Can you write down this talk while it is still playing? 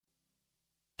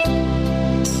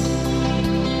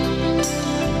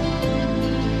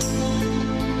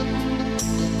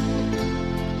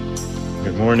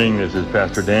morning. This is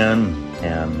Pastor Dan,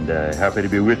 and happy to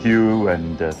be with you,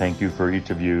 and thank you for each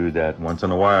of you that once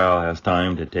in a while has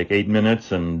time to take 8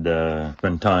 minutes and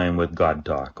spend time with God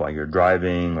Talk while you're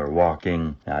driving or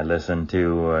walking. I listened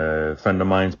to a friend of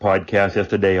mine's podcast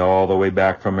yesterday all the way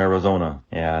back from Arizona,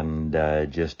 and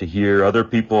just to hear other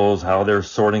people's, how they're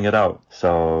sorting it out.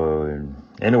 So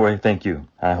anyway, thank you.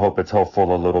 I hope it's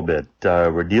helpful a little bit.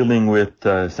 We're dealing with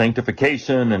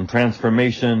sanctification and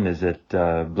transformation. Is it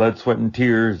blood, sweat, and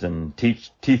tears and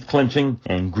teeth clenching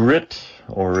and grit?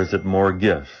 Or is it more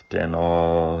gift and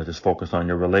just focus on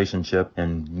your relationship?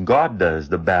 And God does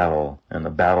the battle, and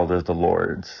the battle is the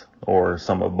Lord's, or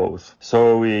some of both.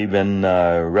 So we've been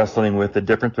wrestling with the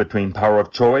difference between power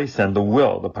of choice and the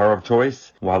will. The power of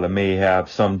choice, while it may have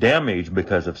some damage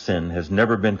because of sin, has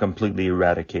never been completely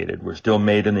eradicated. We're still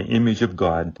made in the image of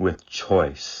God with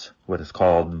choice, what is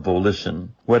called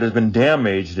volition. What has been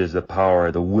damaged is the power,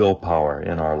 the willpower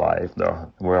in our life,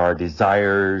 where our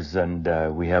desires,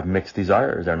 and we have mixed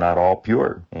desires. They're not all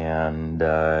pure. And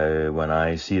when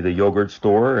I see the yogurt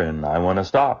store and I want to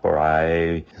stop, or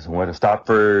I want to stop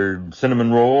for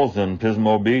cinnamon rolls in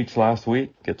Pismo Beach last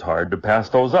week, it's hard to pass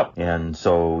those up. And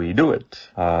so we do it.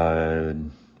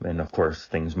 And of course,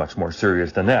 things much more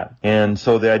serious than that. And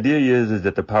so the idea is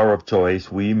that the power of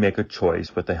choice, we make a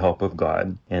choice with the help of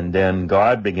God. And then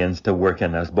God begins to work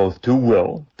in us both to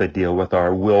will, to deal with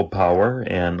our willpower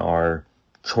and our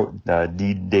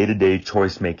day-to-day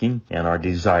choice making and our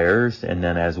desires. And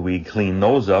then as we clean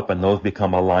those up and those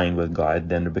become aligned with God,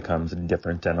 then it becomes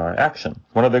different in our action.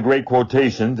 One of the great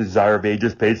quotations, Desire of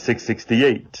Ages, page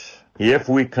 668. If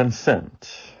we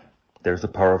consent, there's the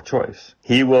power of choice.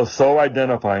 He will so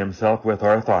identify himself with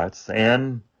our thoughts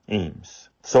and aims,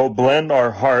 so blend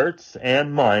our hearts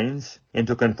and minds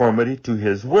into conformity to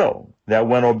his will, that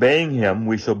when obeying him,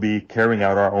 we shall be carrying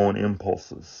out our own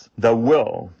impulses. The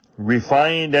will,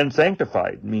 refined and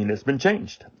sanctified, it's been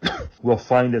changed, will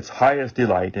find its highest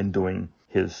delight in doing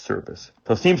his service.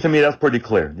 So it seems to me that's pretty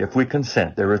clear. If we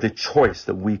consent, there is a choice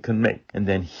that we can make. And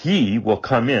then he will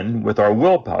come in with our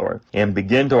willpower and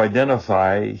begin to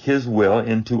identify his will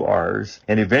into ours.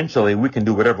 And eventually we can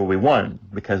do whatever we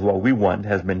want, because what we want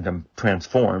has been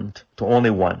transformed to only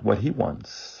want what he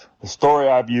wants. The story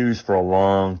I've used for a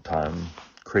long time.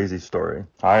 Crazy story.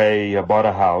 I bought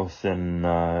a house in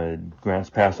Grants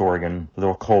Pass, Oregon, a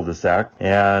little cul-de-sac,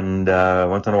 and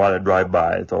once in a while I drive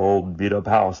by. It's an old beat-up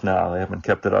house now. They haven't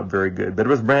kept it up very good, but it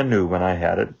was brand new when I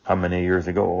had it. How many years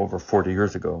ago? Over 40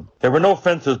 years ago. There were no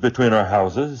fences between our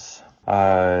houses.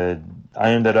 I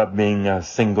ended up being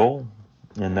single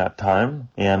in that time,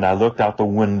 and I looked out the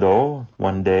window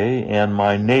one day, and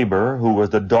my neighbor, who was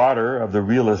the daughter of the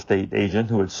real estate agent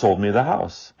who had sold me the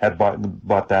house, had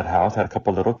bought that house, had a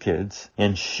couple little kids,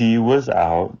 and she was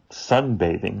out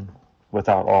sunbathing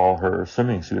without all her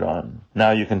swimming suit on.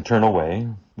 Now you can turn away,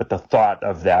 but the thought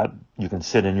of that, you can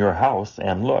sit in your house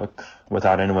and look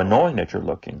without anyone knowing that you're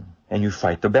looking, and you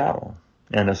fight the battle.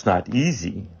 And it's not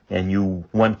easy, and you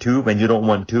want to, and you don't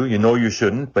want to, you know you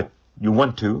shouldn't, but you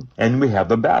want to, and we have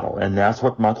the battle. And that's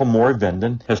what Michael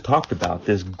Moore-Venden has talked about.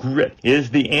 This grit is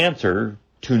the answer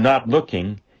to not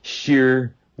looking,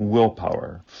 sheer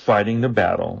willpower, fighting the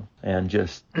battle, and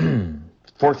just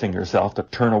forcing yourself to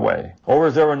turn away. Or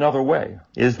is there another way?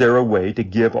 Is there a way to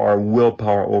give our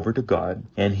willpower over to God?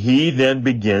 And he then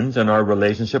begins in our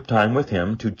relationship time with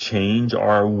him to change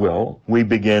our will. We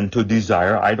begin to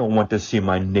desire, I don't want to see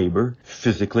my neighbor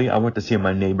physically. I want to see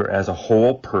my neighbor as a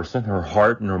whole person, her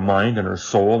heart and her mind and her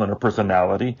soul and her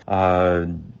personality.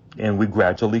 And we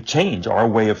gradually change our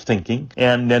way of thinking.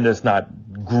 And then it's not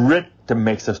grit that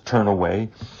makes us turn away.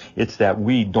 It's that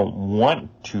we don't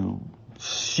want to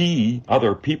see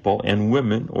other people and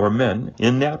women or men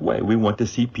in that way. We want to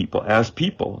see people as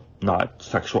people, not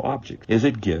sexual objects. Is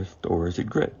it gift or is it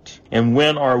grit? And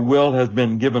when our will has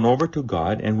been given over to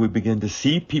God and we begin to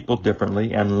see people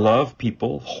differently and love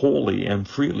people wholly and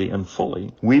freely and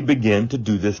fully, we begin to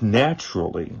do this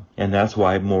naturally. And that's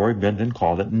why Moore-Venden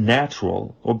called it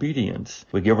natural obedience.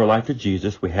 We give our life to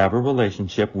Jesus. We have a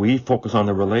relationship. We focus on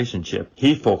the relationship.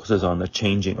 He focuses on the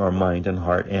changing our mind and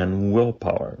heart and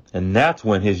willpower. And that's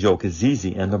when his yoke is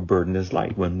easy and the burden is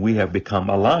light, when we have become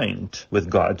aligned with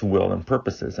God's will and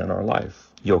purposes in our life.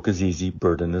 Yoke is easy,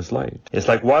 burden is light. It's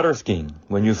like water skiing.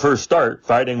 When you first start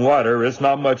fighting water, it's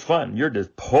not much fun. You're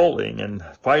just pulling and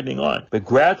fighting on. But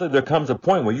gradually there comes a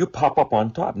point where you pop up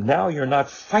on top. Now you're not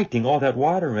fighting all that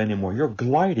water anymore. You're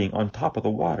gliding on top of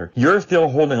the water. You're still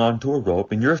holding on to a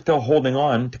rope, and you're still holding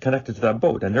on to connect it to that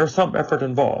boat. And there's some effort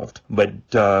involved.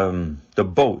 But the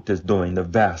boat is doing the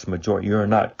vast majority. You're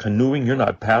not canoeing, you're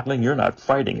not paddling, you're not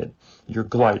fighting it. you're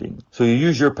gliding. So you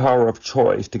use your power of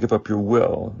choice to give up your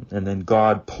will, and then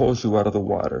God pulls you out of the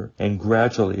water, and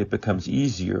gradually it becomes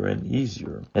easier and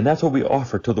easier. And that's what we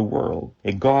offer to the world,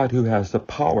 a God who has the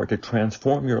power to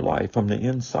transform your life from the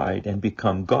inside and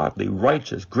become godly,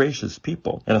 righteous, gracious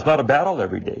people. And it's not a battle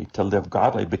every day to live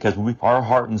godly, because our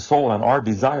heart and soul and our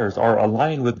desires are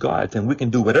aligned with God's, and we can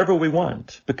do whatever we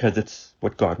want because it's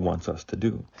what God wants us to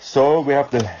do. So we have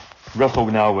to wrestle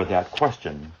now with that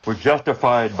question. We're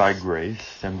justified by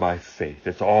grace and by faith.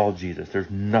 It's all Jesus. There's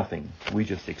nothing. We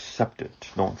just accept it.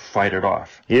 Don't fight it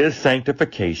off. Is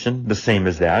sanctification the same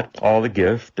as that? All a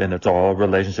gift, and it's all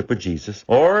relationship with Jesus?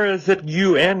 Or is it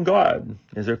you and God?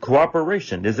 Is it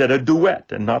cooperation? Is it a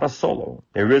duet and not a solo?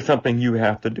 There is something you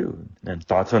have to do. And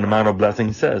Thoughts on the Mount of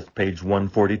Blessing says, page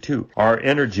 142, our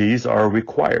energies are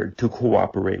required to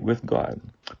cooperate with God.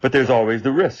 But there's always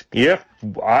the risk. If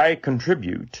I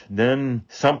contribute, then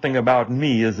something about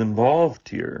me is involved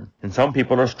here. And some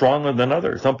people are stronger than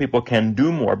others. Some people can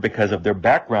do more because of their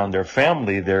background, their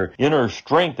family, their inner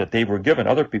strength that they were given.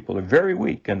 Other people are very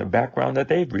weak in the background that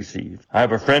they've received. I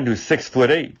have a friend who's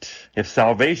 6'8". If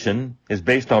salvation is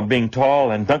based on being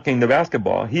tall and dunking the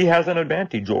basketball, he has an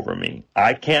advantage over me.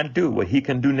 I can't do what he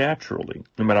can do naturally,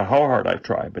 no matter how hard I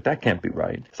try, but that can't be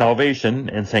right. Salvation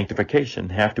and sanctification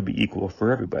have to be equal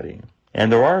for everybody. And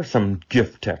there are some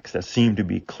gift texts that seem to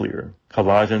be clear.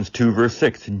 Colossians 2 verse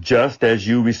 6, just as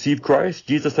you received Christ,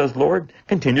 Jesus as Lord,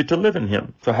 continue to live in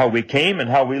him. So how we came and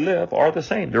how we live are the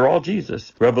same. They're all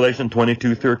Jesus. Revelation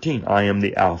 22:13, I am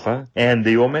the Alpha and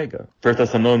the Omega. 1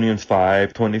 Thessalonians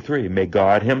 5:23, may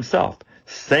God himself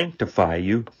sanctify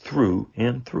you through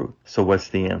and through. So what's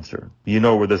the answer? You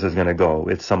know where this is going to go.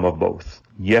 It's some of both.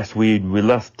 Yes, we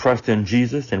left trust in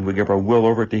Jesus and we give our will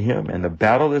over to him, and the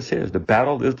battle is his. The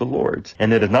battle is the Lord's.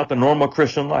 And it is not the normal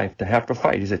Christian life to have to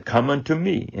fight. He said, come unto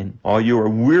me, and all you are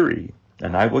weary,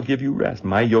 and I will give you rest.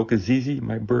 My yoke is easy,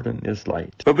 my burden is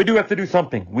light. But we do have to do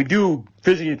something. We do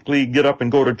physically get up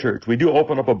and go to church. We do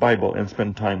open up a Bible and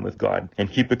spend time with God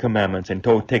and keep the commandments and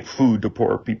take food to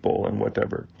poor people and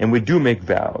whatever. And we do make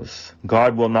vows.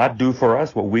 God will not do for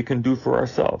us what we can do for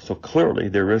ourselves. So clearly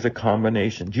there is a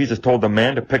combination. Jesus told the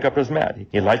man to pick up his mat.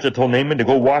 Elijah told Naaman to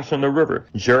go wash in the river.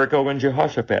 Jericho and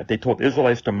Jehoshaphat, they told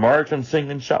Israelites to march and sing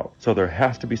and shout. So there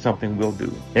has to be something we'll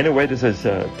do. Anyway, this is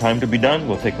time to be done.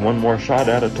 We'll take one more shot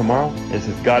at it tomorrow. This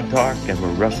is God Talk, and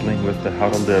we're wrestling with how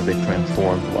to live a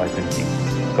transformed life in Jesus.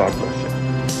 God bless you.